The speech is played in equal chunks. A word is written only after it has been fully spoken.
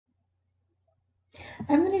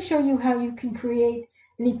I'm going to show you how you can create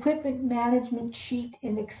an equipment management sheet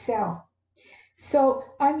in Excel. So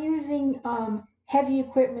I'm using heavy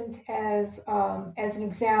equipment as an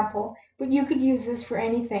example, but you could use this for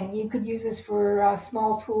anything. You could use this for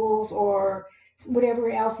small tools or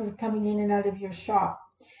whatever else is coming in and out of your shop.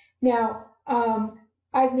 Now,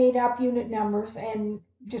 I've made up unit numbers and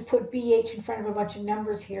just put BH in front of a bunch of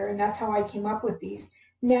numbers here, and that's how I came up with these.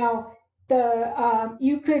 Now,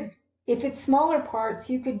 you could, if it's smaller parts,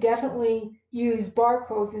 you could definitely use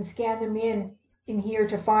barcodes and scan them in here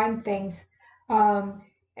to find things,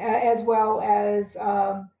 as well as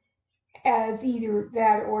either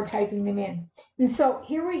that or typing them in. And so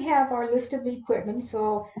here we have our list of equipment.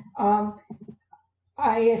 So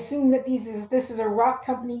I assume that this is a rock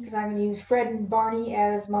company because I'm going to use Fred and Barney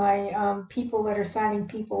as my people that are signing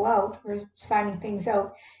people out or signing things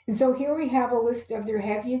out. And so here we have a list of their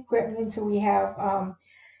heavy equipment. And so we have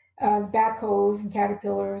backhoes and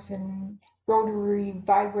caterpillars and rotary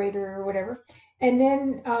vibrator or whatever. And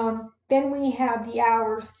then we have the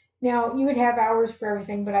hours. Now you would have hours for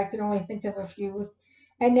everything, but I could only think of a few.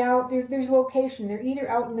 And now there's location. They're either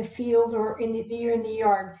out in the field or they're in the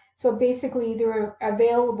yard. So basically they're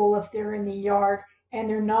available if they're in the yard and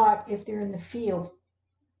they're not if they're in the field.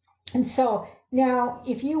 And so now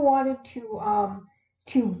if you wanted to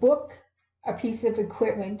book a piece of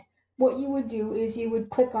equipment, what you would do is you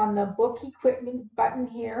would click on the book equipment button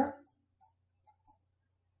here,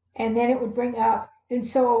 and then it would bring up. And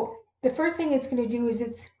so the first thing it's going to do is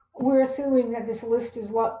we're assuming that this list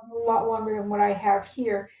is a lot longer than what I have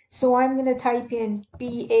here. So I'm going to type in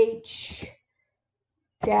BH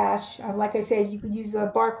dash, like I said, you could use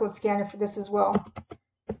a barcode scanner for this as well,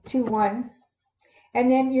 21.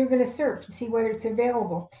 And then you're going to search and see whether it's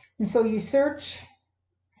available. And so you search,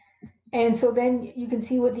 and so then you can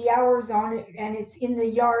see what the hours on it, and it's in the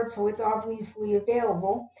yard, so it's obviously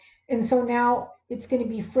available. And so now it's going to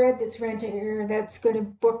be Fred that's renting here, that's going to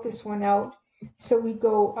book this one out. So we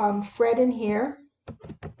go Fred in here,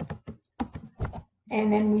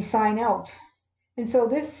 and then we sign out. And so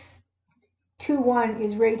this 2-1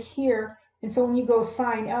 is right here. And so when you go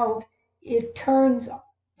sign out, it turns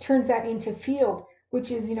that into field,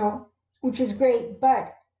 which is great.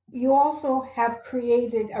 But you also have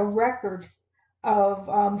created a record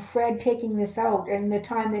of Fred taking this out and the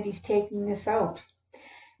time that he's taking this out.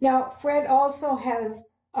 Now Fred also has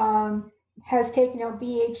taken out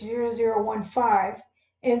BH0015,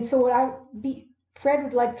 and so Fred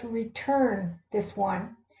would like to return this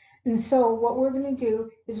one. And so what we're going to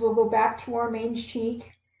do is we'll go back to our main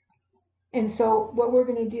sheet, and so what we're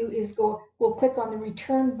going to do is we'll click on the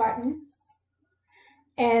return button,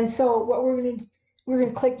 and so what we're going to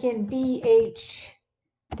click in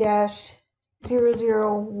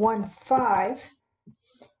BH-0015.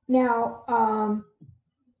 Now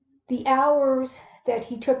the hours that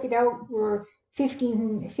he took it out were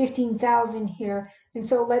 15,000 here, and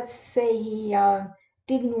so let's say he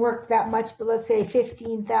didn't work that much, but let's say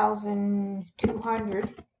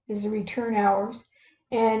 15,200 is the return hours,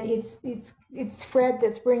 and it's Fred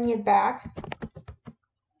that's bringing it back.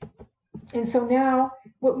 And so now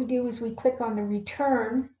what we do is we click on the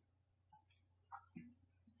return,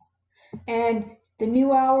 and the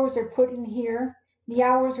new hours are put in here. The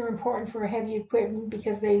hours are important for heavy equipment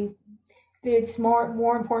because it's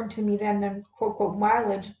more important to me than the quote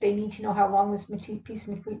mileage. They need to know how long this piece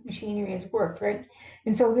of machinery has worked, right?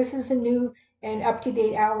 And so this is the new and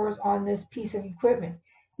up-to-date hours on this piece of equipment.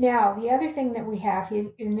 Now, the other thing that we have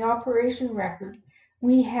in the operation record,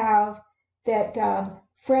 we have that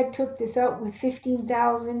Fred took this out with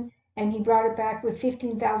 15,000 and he brought it back with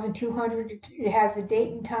 15,200. It has a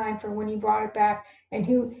date and time for when he brought it back and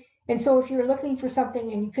who. And so if you're looking for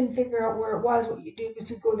something and you couldn't figure out where it was, what you do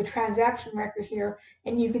is you go to the transaction record here,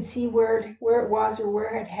 and you could see where it was or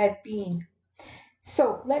where it had been.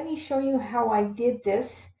 So let me show you how I did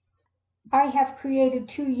this. I have created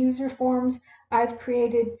 2 user forms. I've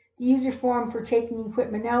created the user form for taking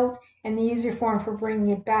equipment out and the user form for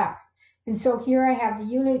bringing it back. And so here I have the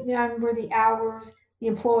unit number, the hours, the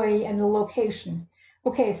employee, and the location.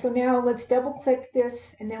 Okay, so now let's double click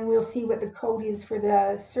this and then we'll see what the code is for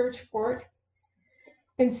the search for it.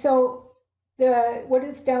 And so what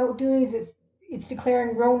it's doing is it's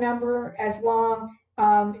declaring row number as long,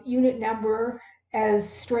 unit number as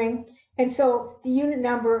string. And so the unit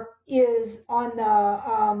number is on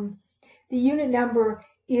the unit number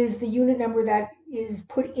is the unit number that is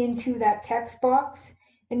put into that text box.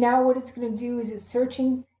 And now what it's going to do is it's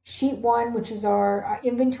searching sheet 1, which is our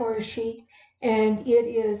inventory sheet, and it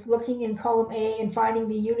is looking in column A and finding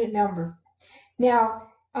the unit number. Now,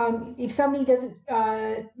 if somebody doesn't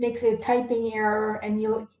makes a typing error and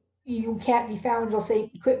you can't be found, it'll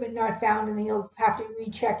say equipment not found, and he'll have to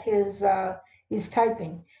recheck his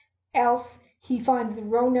typing. Else he finds the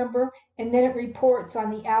row number, and then it reports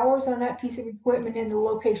on the hours on that piece of equipment and the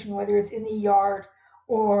location, whether it's in the yard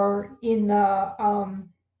or in the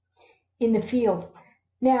field.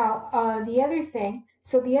 Now, the other thing,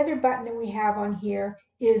 so the other button that we have on here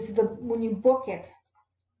is when you book it.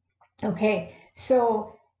 Okay,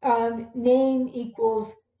 so name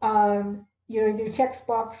equals your text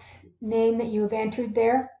box name that you have entered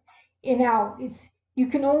there. And now you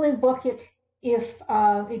can only book it if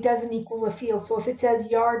it doesn't equal a field. So if it says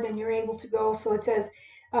yard, then you're able to go. So it says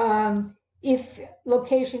if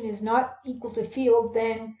location is not equal to field,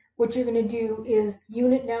 then what you're going to do is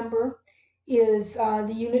unit number is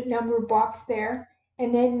the unit number box there.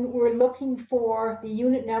 And then we're looking for the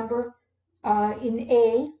unit number in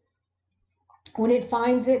A. When it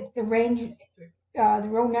finds it, the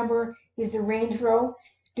row number is the range row.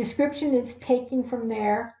 Description it's taking from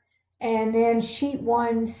there. And then sheet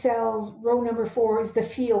 1 cells row number 4 is the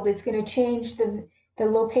field. It's going to change the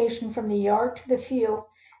location from the yard to the field.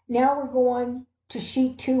 Now we're going to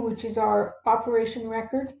sheet 2, which is our operation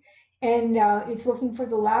record. And it's looking for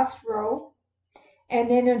the last row. And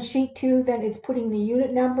then on sheet 2, then it's putting the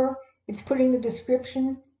unit number, it's putting the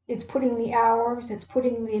description, it's putting the hours, it's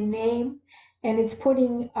putting the name, and it's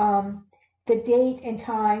putting the date and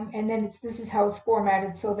time, and then this is how it's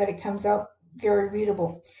formatted so that it comes out very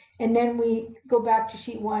readable. And then we go back to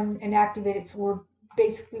sheet 1 and activate it, so we're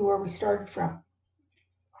basically where we started from.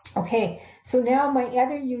 Okay, so now my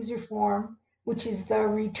other user form, which is the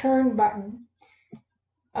return button.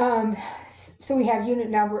 So we have unit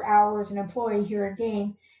number, hours, and employee here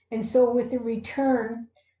again. And so with the return,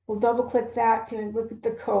 we'll double click that to look at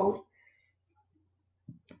the code.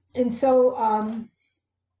 And so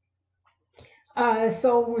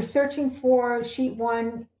so we're searching for sheet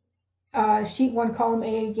 1 column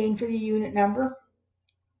A again for the unit number.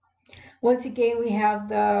 Once again, we have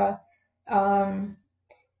the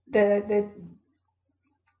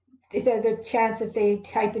chance if they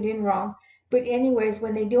type it in wrong. But anyways,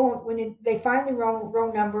 when they find the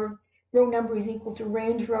row number is equal to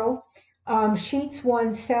range row. Sheets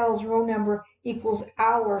 1 cells row number equals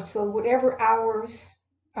hours. So whatever hours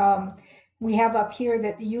we have up here,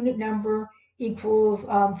 that the unit number equals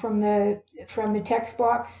from the text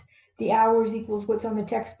box, the hours equals what's on the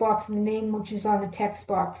text box, and the name which is on the text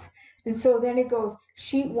box. And so then it goes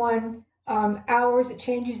sheet 1 hours. It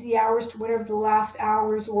changes the hours to whatever the last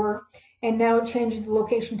hours were, and now it changes the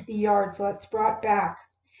location to the yard, so it's brought back.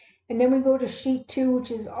 And then we go to sheet 2,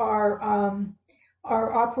 which is our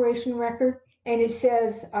operation record, and it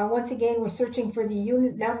says once again we're searching for the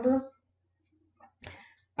unit number.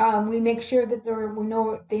 We make sure that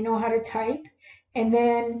they know how to type, and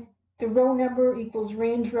then the row number equals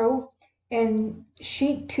range row, and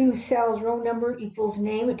sheet 2 cells row number equals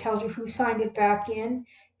name. It tells you who signed it back in.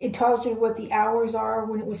 It tells you what the hours are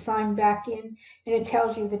when it was signed back in, and it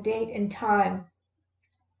tells you the date and time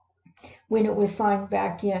when it was signed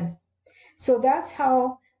back in. So that's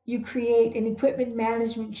how you create an equipment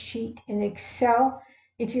management sheet in Excel.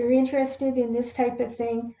 If you're interested in this type of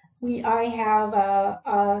thing, I have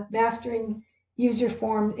a mastering user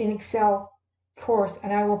form in Excel course,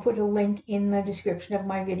 and I will put a link in the description of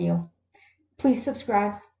my video. Please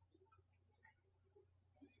subscribe.